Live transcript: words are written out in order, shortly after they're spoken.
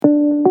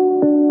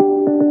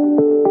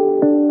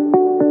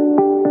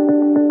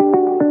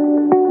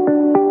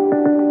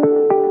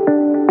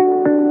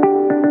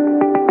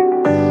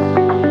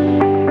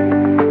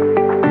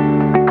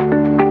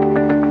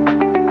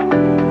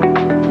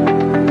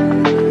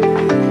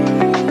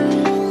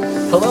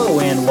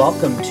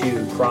welcome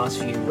to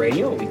Crossview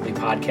Radio, a weekly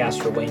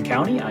podcast for Wayne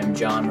County. I'm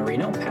John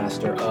Marino,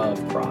 pastor of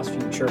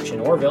Crossview Church in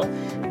Orrville.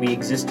 We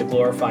exist to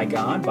glorify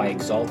God by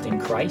exalting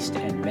Christ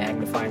and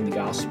magnifying the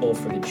gospel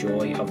for the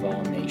joy of all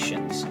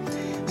nations.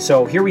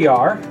 So here we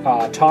are,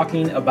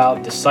 talking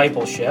about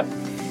discipleship,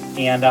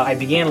 and I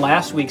began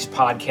last week's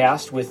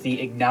podcast with the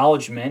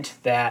acknowledgement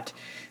that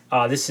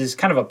this is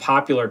kind of a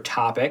popular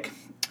topic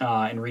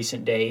in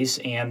recent days,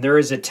 and there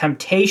is a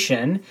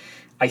temptation,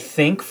 I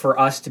think, for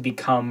us to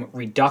become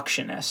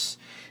reductionists,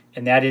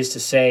 and that is to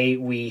say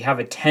we have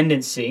a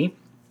tendency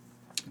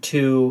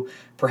to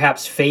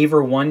perhaps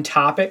favor one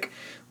topic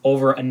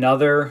over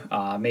another.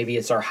 Maybe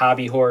it's our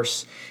hobby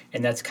horse,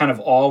 and that's kind of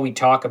all we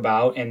talk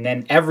about, and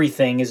then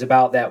everything is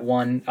about that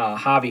one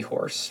hobby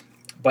horse.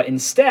 But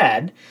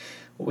instead,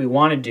 what we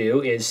want to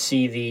do is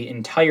see the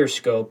entire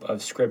scope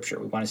of Scripture.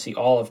 We want to see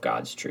all of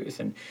God's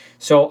truth. And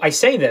so I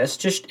say this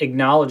just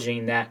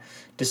acknowledging that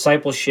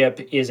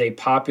discipleship is a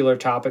popular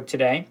topic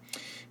today,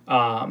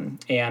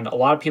 and a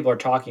lot of people are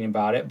talking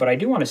about it, but I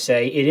do want to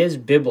say it is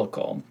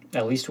biblical,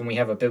 at least when we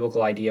have a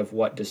biblical idea of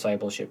what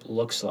discipleship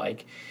looks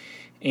like.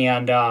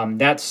 And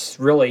that's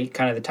really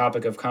kind of the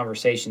topic of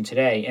conversation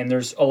today. And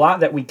there's a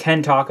lot that we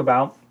can talk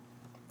about.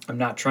 I'm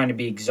not trying to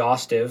be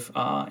exhaustive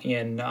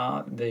in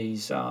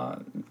this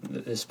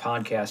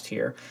podcast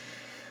here.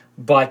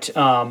 But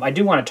I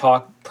do want to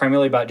talk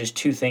primarily about just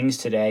two things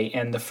today.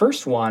 And the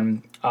first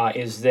one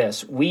is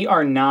this. We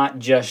are not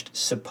just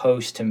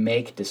supposed to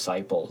make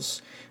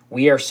disciples.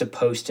 We are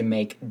supposed to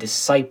make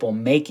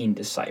disciple-making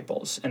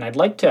disciples. And I'd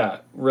like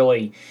to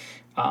really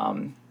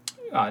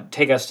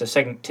take us to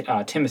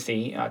 2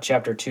 Timothy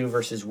chapter 2,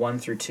 verses 1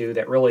 through 2,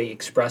 that really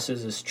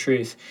expresses this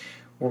truth,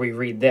 where we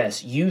read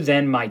this: "You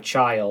then, my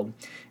child,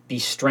 be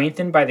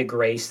strengthened by the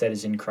grace that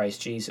is in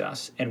Christ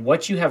Jesus. And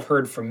what you have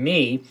heard from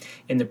me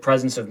in the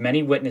presence of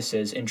many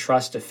witnesses,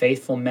 entrust to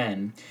faithful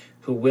men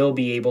who will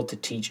be able to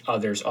teach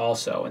others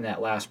also." And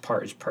that last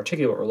part is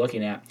particularly what we're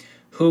looking at.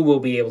 Who will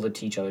be able to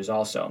teach others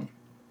also?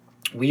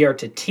 We are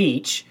to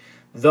teach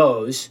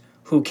those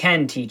who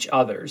can teach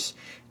others.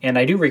 And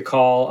I do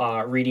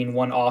recall reading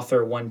one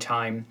author one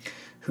time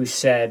who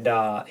said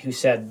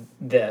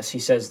this. He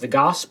says, "The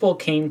gospel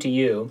came to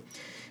you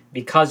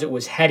because it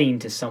was heading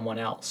to someone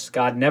else.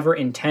 God never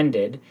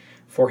intended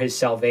for his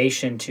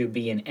salvation to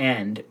be an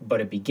end, but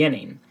a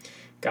beginning.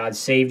 God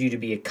saved you to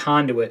be a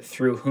conduit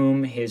through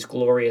whom his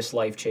glorious,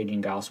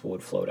 life-changing gospel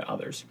would flow to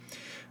others."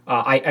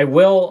 I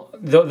will,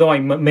 though I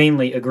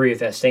mainly agree with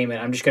that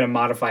statement, I'm just going to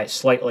modify it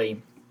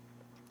slightly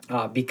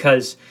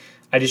because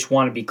I just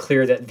want to be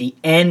clear that the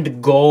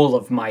end goal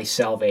of my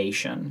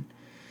salvation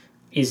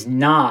is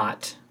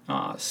not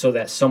so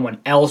that someone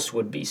else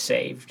would be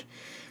saved.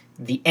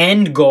 The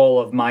end goal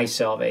of my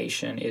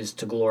salvation is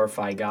to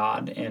glorify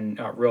God.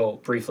 And real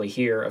briefly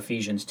here,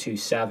 Ephesians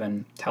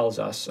 2:7 tells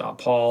us,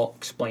 Paul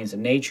explains the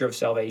nature of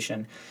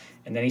salvation,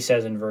 and then he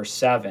says in verse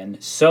 7,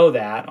 so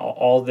that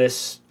all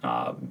this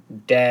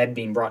dead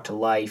being brought to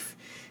life,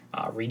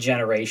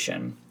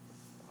 regeneration,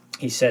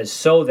 he says,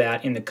 so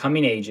that in the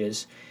coming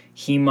ages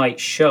he might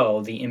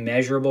show the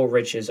immeasurable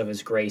riches of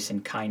his grace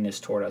and kindness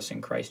toward us in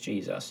Christ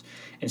Jesus.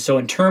 And so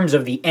in terms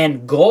of the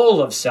end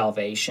goal of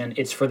salvation,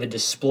 it's for the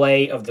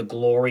display of the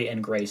glory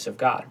and grace of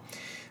God.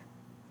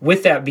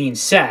 With that being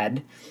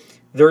said,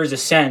 there is a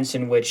sense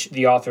in which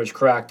the author is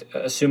correct,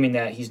 assuming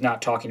that he's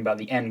not talking about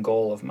the end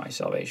goal of my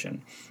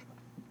salvation.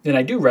 And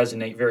I do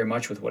resonate very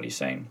much with what he's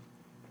saying.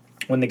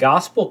 When the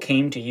gospel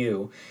came to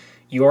you,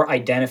 your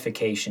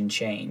identification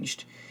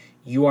changed.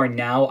 You are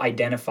now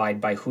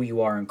identified by who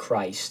you are in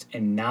Christ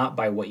and not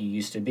by what you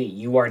used to be.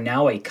 You are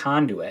now a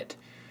conduit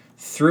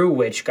through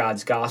which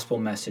God's gospel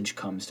message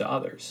comes to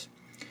others.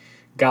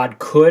 God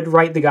could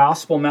write the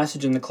gospel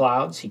message in the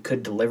clouds. He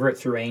could deliver it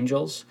through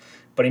angels.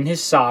 But in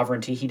his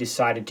sovereignty, he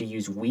decided to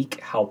use weak,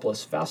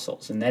 helpless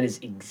vessels. And that is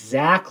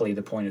exactly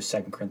the point of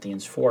 2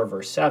 Corinthians 4,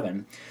 verse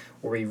 7,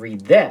 where we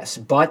read this: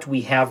 "But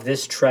we have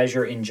this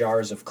treasure in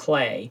jars of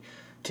clay,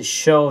 to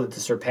show that the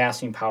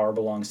surpassing power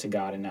belongs to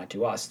God and not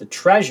to us." The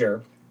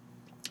treasure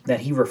that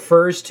he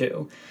refers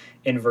to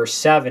in verse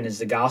 7 is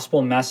the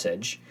gospel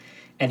message,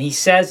 and he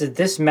says that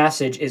this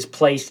message is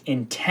placed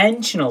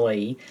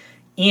intentionally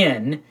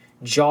in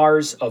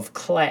jars of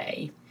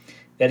clay.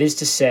 That is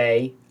to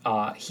say,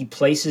 he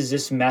places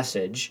this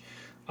message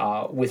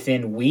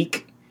within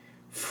weak,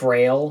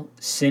 frail,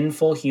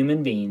 sinful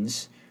human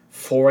beings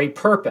for a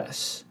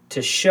purpose,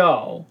 to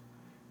show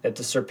that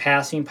the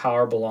surpassing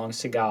power belongs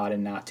to God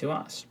and not to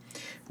us.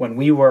 When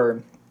we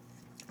were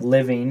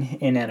living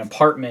in an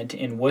apartment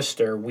in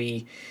Worcester,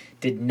 we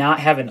did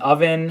not have an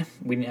oven,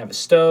 we didn't have a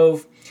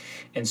stove,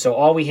 and so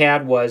all we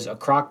had was a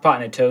crock pot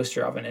and a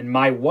toaster oven. And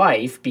my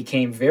wife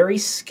became very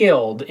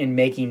skilled in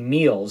making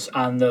meals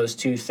on those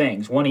two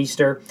things. One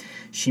Easter,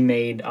 she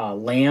made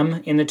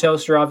lamb in the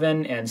toaster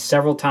oven, and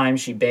several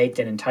times she baked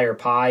an entire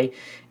pie.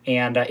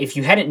 And if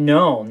you hadn't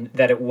known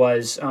that it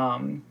was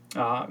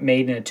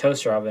made in a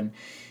toaster oven,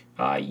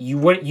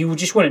 you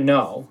just wouldn't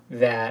know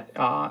that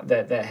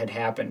that had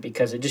happened,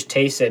 because it just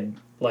tasted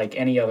like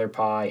any other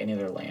pie, any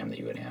other lamb that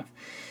you would have.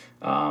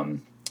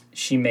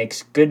 she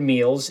makes good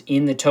meals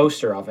in the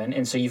toaster oven,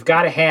 and so you've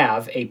got to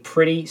have a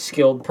pretty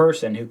skilled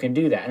person who can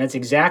do that. And that's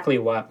exactly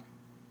what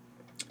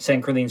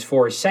 2 Corinthians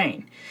 4 is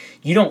saying.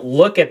 You don't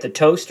look at the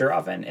toaster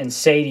oven and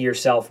say to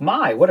yourself,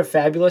 my, what a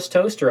fabulous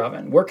toaster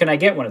oven. Where can I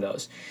get one of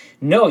those?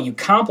 No, you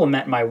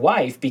compliment my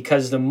wife,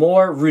 because the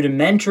more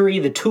rudimentary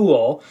the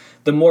tool,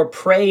 the more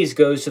praise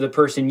goes to the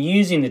person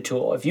using the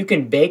tool. If you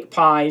can bake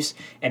pies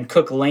and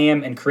cook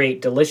lamb and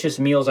create delicious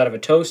meals out of a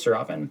toaster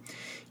oven,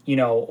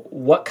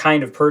 what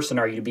kind of person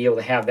are you to be able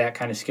to have that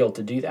kind of skill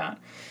to do that?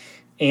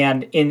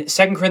 And in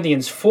 2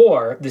 Corinthians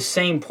 4, the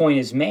same point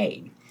is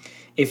made.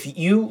 If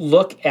you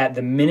look at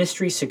the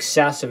ministry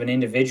success of an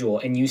individual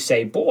and you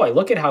say, boy,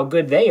 look at how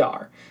good they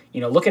are,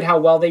 look at how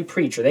well they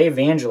preach or they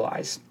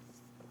evangelize.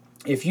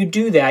 If you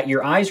do that,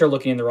 your eyes are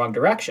looking in the wrong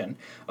direction.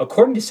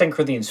 According to 2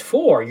 Corinthians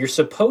 4, you're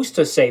supposed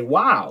to say,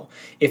 wow,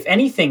 if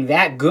anything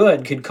that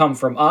good could come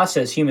from us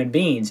as human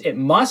beings, it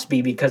must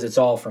be because it's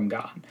all from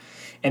God.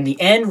 And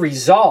the end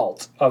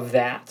result of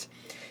that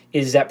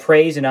is that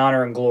praise and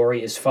honor and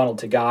glory is funneled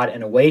to God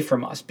and away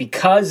from us,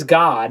 because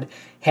God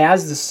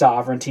has the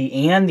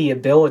sovereignty and the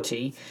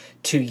ability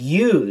to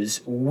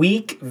use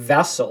weak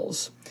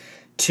vessels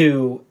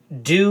to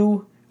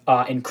do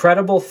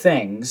incredible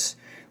things.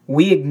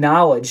 We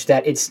acknowledge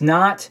that it's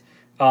not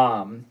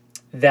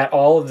that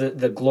all of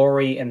the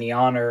glory and the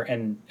honor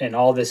and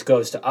all this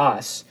goes to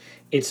us.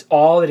 It's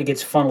all that it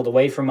gets funneled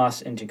away from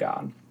us into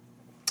God.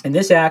 And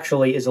this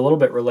actually is a little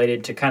bit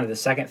related to kind of the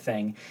second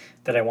thing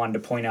that I wanted to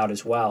point out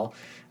as well.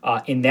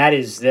 And that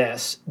is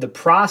this: the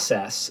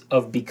process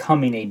of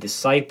becoming a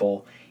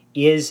disciple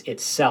is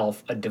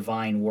itself a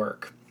divine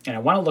work. And I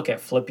want to look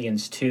at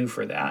Philippians 2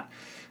 for that,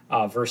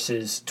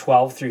 verses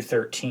 12 through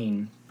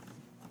 13.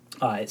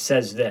 It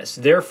says this: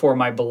 "Therefore,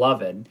 my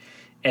beloved,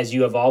 as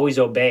you have always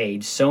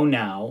obeyed, so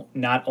now,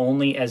 not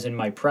only as in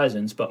my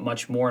presence, but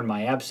much more in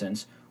my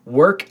absence,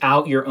 work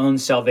out your own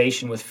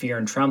salvation with fear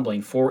and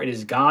trembling, for it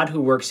is God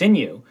who works in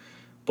you,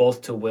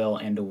 both to will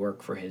and to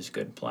work for his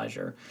good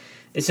pleasure."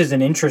 This is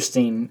an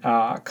interesting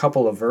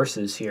couple of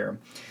verses here,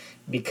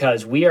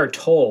 because we are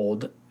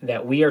told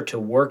that we are to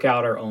work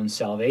out our own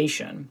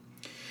salvation.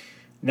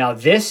 Now,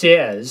 this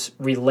is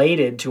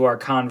related to our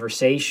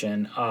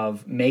conversation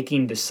of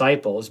making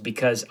disciples,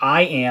 because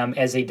I am,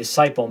 as a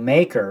disciple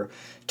maker,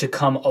 to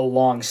come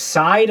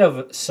alongside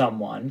of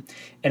someone,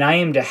 and I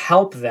am to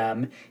help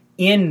them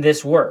in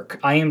this work.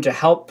 I am to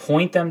help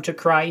point them to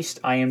Christ.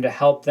 I am to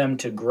help them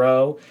to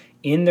grow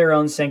in their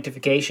own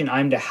sanctification. I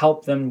am to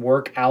help them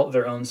work out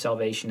their own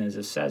salvation, as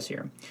it says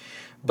here.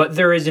 But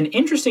there is an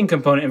interesting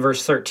component in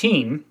verse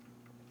 13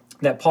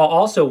 that Paul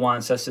also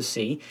wants us to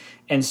see.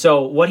 And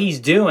so what he's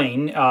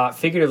doing,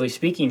 figuratively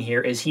speaking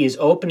here, is he is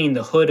opening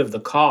the hood of the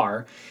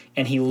car,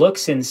 and he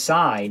looks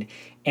inside,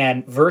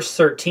 and verse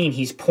 13,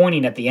 he's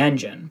pointing at the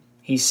engine.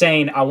 He's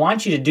saying, I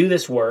want you to do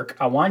this work.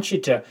 I want you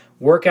to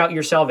work out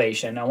your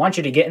salvation. I want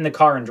you to get in the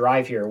car and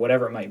drive here,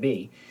 whatever it might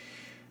be.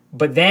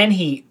 But then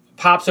he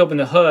pops open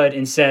the hood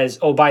and says,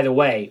 oh, by the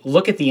way,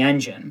 look at the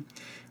engine.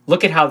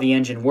 Look at how the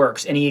engine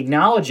works. And he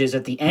acknowledges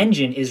that the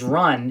engine is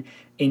run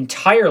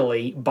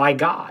entirely by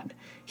God.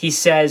 He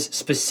says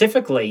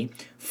specifically,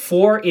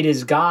 for it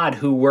is God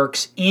who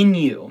works in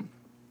you,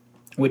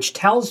 which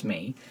tells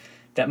me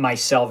that my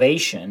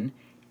salvation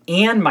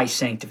and my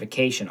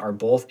sanctification are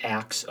both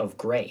acts of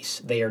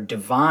grace. They are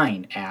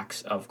divine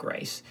acts of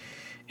grace.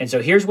 And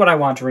so here's what I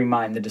want to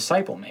remind the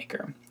disciple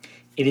maker.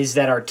 It is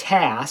that our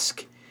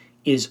task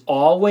is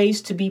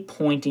always to be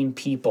pointing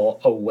people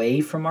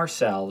away from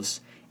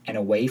ourselves and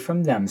away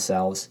from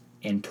themselves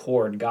and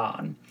toward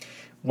God.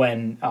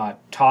 When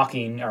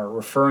talking or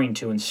referring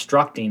to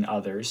instructing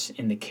others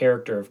in the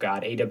character of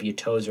God, A.W.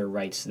 Tozer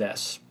writes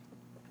this.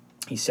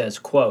 He says,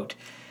 quote,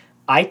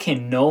 I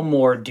can no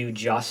more do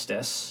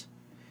justice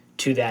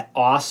to that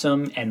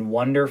awesome and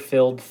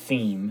wonder-filled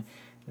theme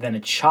than a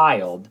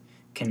child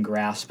can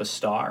grasp a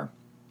star.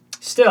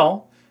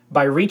 Still,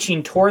 by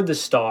reaching toward the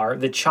star,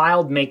 the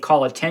child may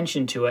call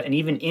attention to it and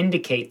even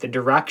indicate the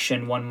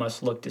direction one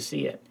must look to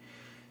see it.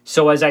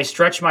 So as I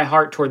stretch my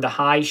heart toward the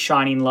high,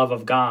 shining love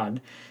of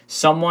God,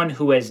 someone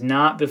who has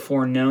not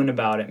before known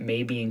about it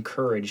may be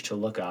encouraged to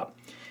look up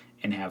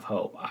and have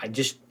hope.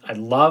 I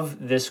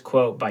love this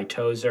quote by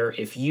Tozer.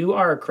 If you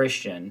are a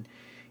Christian,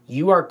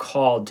 you are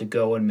called to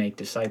go and make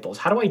disciples.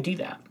 How do I do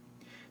that?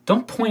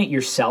 Don't point at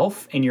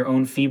yourself and your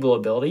own feeble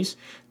abilities.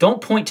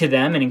 Don't point to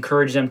them and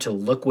encourage them to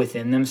look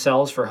within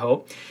themselves for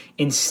hope.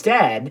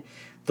 Instead,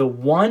 the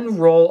one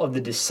role of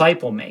the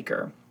disciple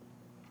maker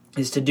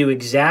is to do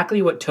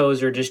exactly what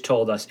Tozer just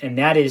told us, and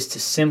that is to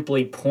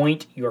simply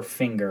point your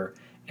finger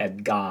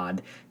at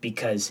God,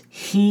 because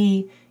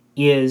He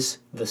is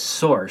the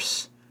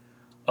source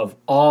of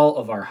all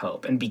of our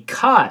hope. And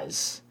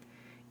because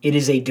it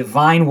is a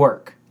divine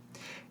work,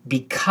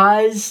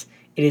 because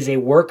it is a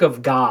work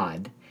of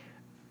God,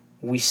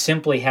 we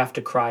simply have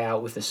to cry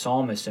out with the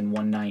psalmist in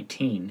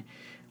 119,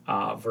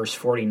 verse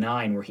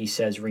 49, where he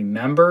says,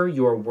 remember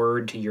your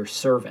word to your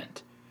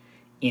servant,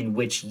 in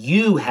which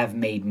you have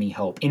made me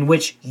hope. In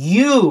which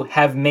you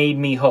have made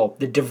me hope.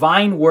 The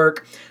divine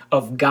work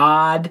of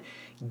God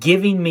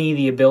giving me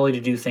the ability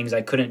to do things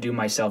I couldn't do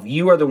myself.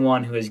 You are the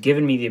one who has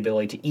given me the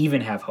ability to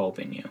even have hope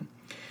in you.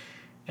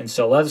 And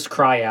so let us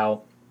cry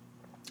out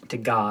to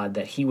God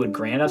that he would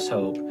grant us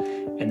hope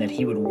and that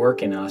he would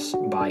work in us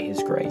by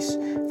his grace.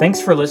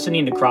 Thanks for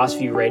listening to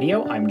Crossview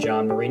Radio. I'm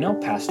John Marino,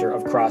 pastor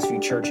of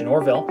Crossview Church in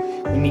Orville.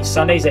 We meet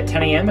Sundays at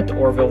 10 a.m. at the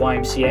Orville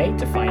YMCA.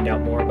 To find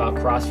out more about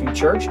Crossview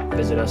Church,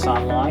 visit us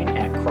online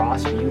at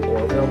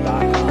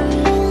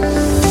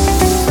crossvieworville.com.